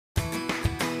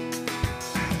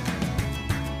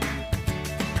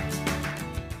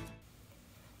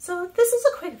this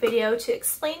is a quick video to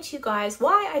explain to you guys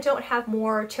why I don't have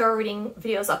more tarot reading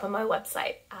videos up on my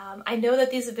website. I know that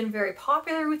these have been very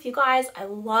popular with you guys. I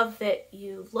love that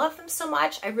you love them so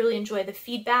much. I really enjoy the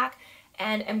feedback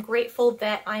and am grateful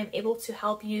that I am able to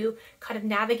help you kind of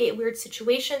navigate weird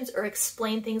situations or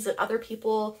explain things that other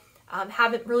people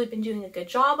haven't really been doing a good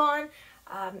job on.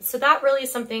 So that really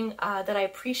is something that I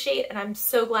appreciate, and I'm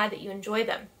so glad that you enjoy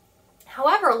them.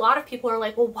 However, a lot of people are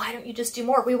like, well, why don't you just do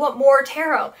more? We want more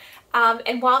tarot.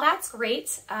 And while that's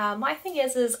great, my thing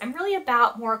is I'm really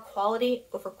about more quality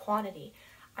over quantity.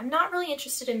 I'm not really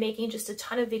interested in making just a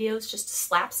ton of videos just to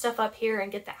slap stuff up here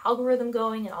and get the algorithm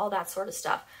going and all that sort of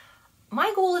stuff.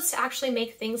 My goal is to actually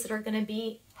make things that are going to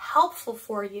be helpful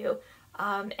for you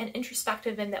and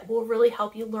introspective, and that will really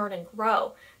help you learn and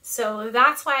grow. So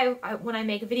that's why when I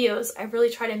make videos, I really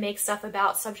try to make stuff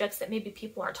about subjects that maybe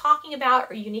people aren't talking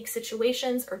about, or unique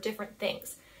situations, or different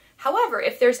things. However,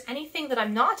 if there's anything that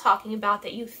I'm not talking about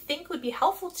that you think would be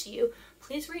helpful to you,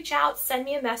 please reach out, send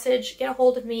me a message, get a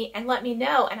hold of me, and let me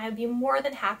know. And I'd be more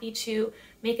than happy to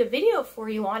make a video for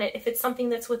you on it if it's something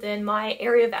that's within my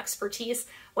area of expertise,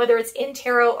 whether it's in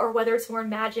tarot or whether it's more in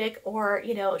magic or,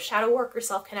 you know, shadow work or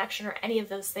self-connection or any of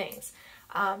those things.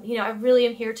 You know, I really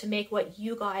am here to make what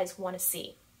you guys want to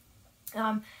see.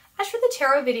 As for the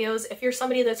tarot videos, if you're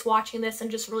somebody that's watching this and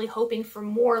just really hoping for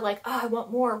more, like, oh, I want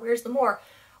more, where's the more?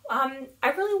 I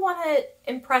really want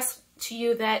to impress to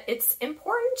you that it's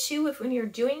important too, if when you're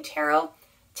doing tarot,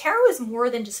 tarot is more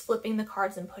than just flipping the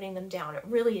cards and putting them down. It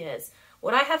really is.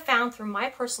 What I have found through my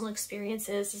personal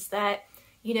experiences is that,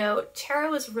 you know,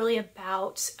 tarot is really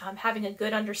about having a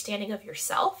good understanding of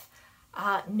yourself,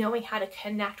 knowing how to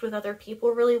connect with other people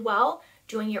really well,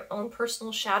 doing your own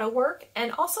personal shadow work,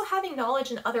 and also having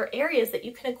knowledge in other areas that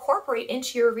you can incorporate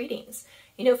into your readings.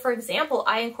 You know, for example,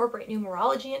 I incorporate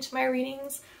numerology into my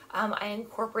readings. I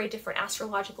incorporate different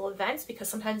astrological events because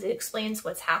sometimes it explains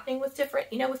what's happening with different,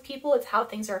 you know, with people. It's how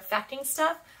things are affecting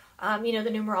stuff. You know, the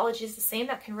numerology is the same.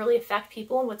 That can really affect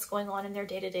people and what's going on in their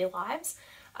day-to-day lives.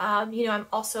 You know, I'm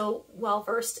also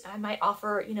well-versed. I might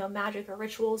offer, you know, magic or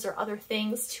rituals or other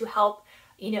things to help,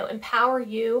 you know, empower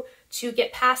you to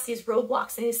get past these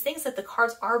roadblocks and these things that the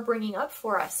cards are bringing up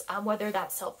for us, whether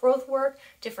that's self-growth work,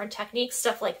 different techniques,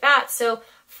 stuff like that. So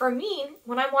for me,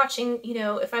 when I'm watching, you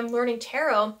know, if I'm learning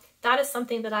tarot, that is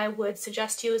something that I would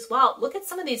suggest to you as well. Look at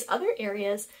some of these other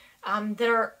areas that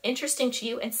are interesting to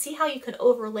you and see how you can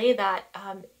overlay that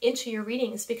into your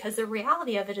readings, because the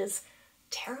reality of it is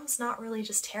tarot's not really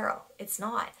just tarot. It's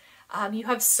not. You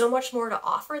have so much more to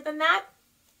offer than that.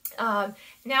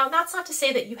 Now, that's not to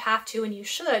say that you have to and you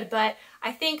should, but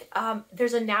I think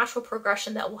there's a natural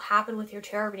progression that will happen with your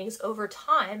tarot readings over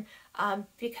time,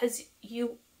 because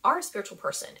you are a spiritual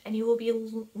person and you will be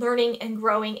learning and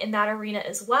growing in that arena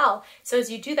as well. So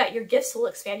as you do that, your gifts will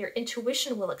expand, your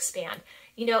intuition will expand.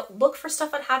 You know, look for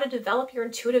stuff on how to develop your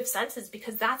intuitive senses,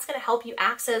 because that's going to help you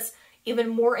access even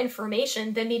more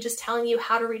information than me just telling you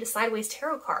how to read a sideways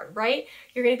tarot card, right?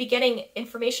 You're going to be getting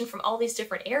information from all these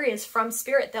different areas from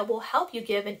spirit that will help you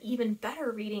give an even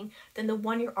better reading than the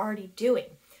one you're already doing.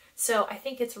 So I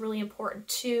think it's really important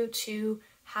too to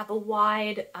have a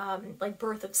wide like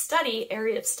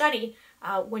area of study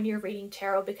when you're reading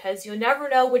tarot, because you never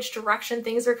know which direction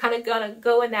things are kind of gonna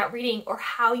go in that reading or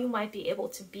how you might be able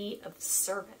to be of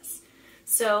service.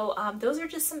 So those are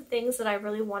just some things that I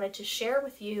really wanted to share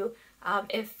with you.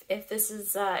 If this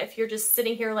is, if you're just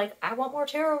sitting here like, I want more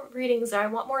tarot readings, I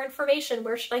want more information,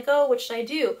 where should I go, what should I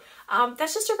do?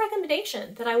 That's just a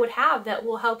recommendation that I would have that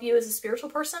will help you as a spiritual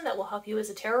person, that will help you as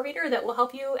a tarot reader, that will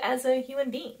help you as a human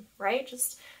being, right?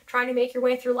 Just trying to make your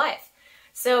way through life.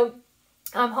 So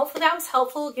hopefully that was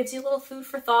helpful. It gives you a little food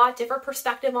for thought, different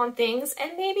perspective on things,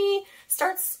 and maybe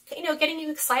starts, you know, getting you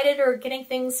excited or getting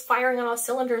things firing on all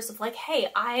cylinders of like, hey,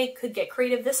 I could get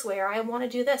creative this way, or I want to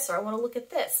do this, or I want to look at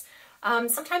this.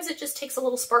 Sometimes it just takes a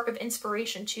little spark of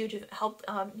inspiration too to help,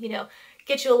 you know,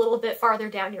 get you a little bit farther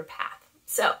down your path.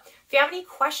 So if you have any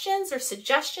questions or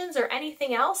suggestions or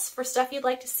anything else for stuff you'd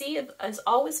like to see, as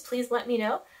always, please let me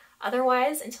know.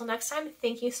 Otherwise, until next time,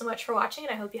 thank you so much for watching,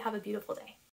 and I hope you have a beautiful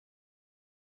day.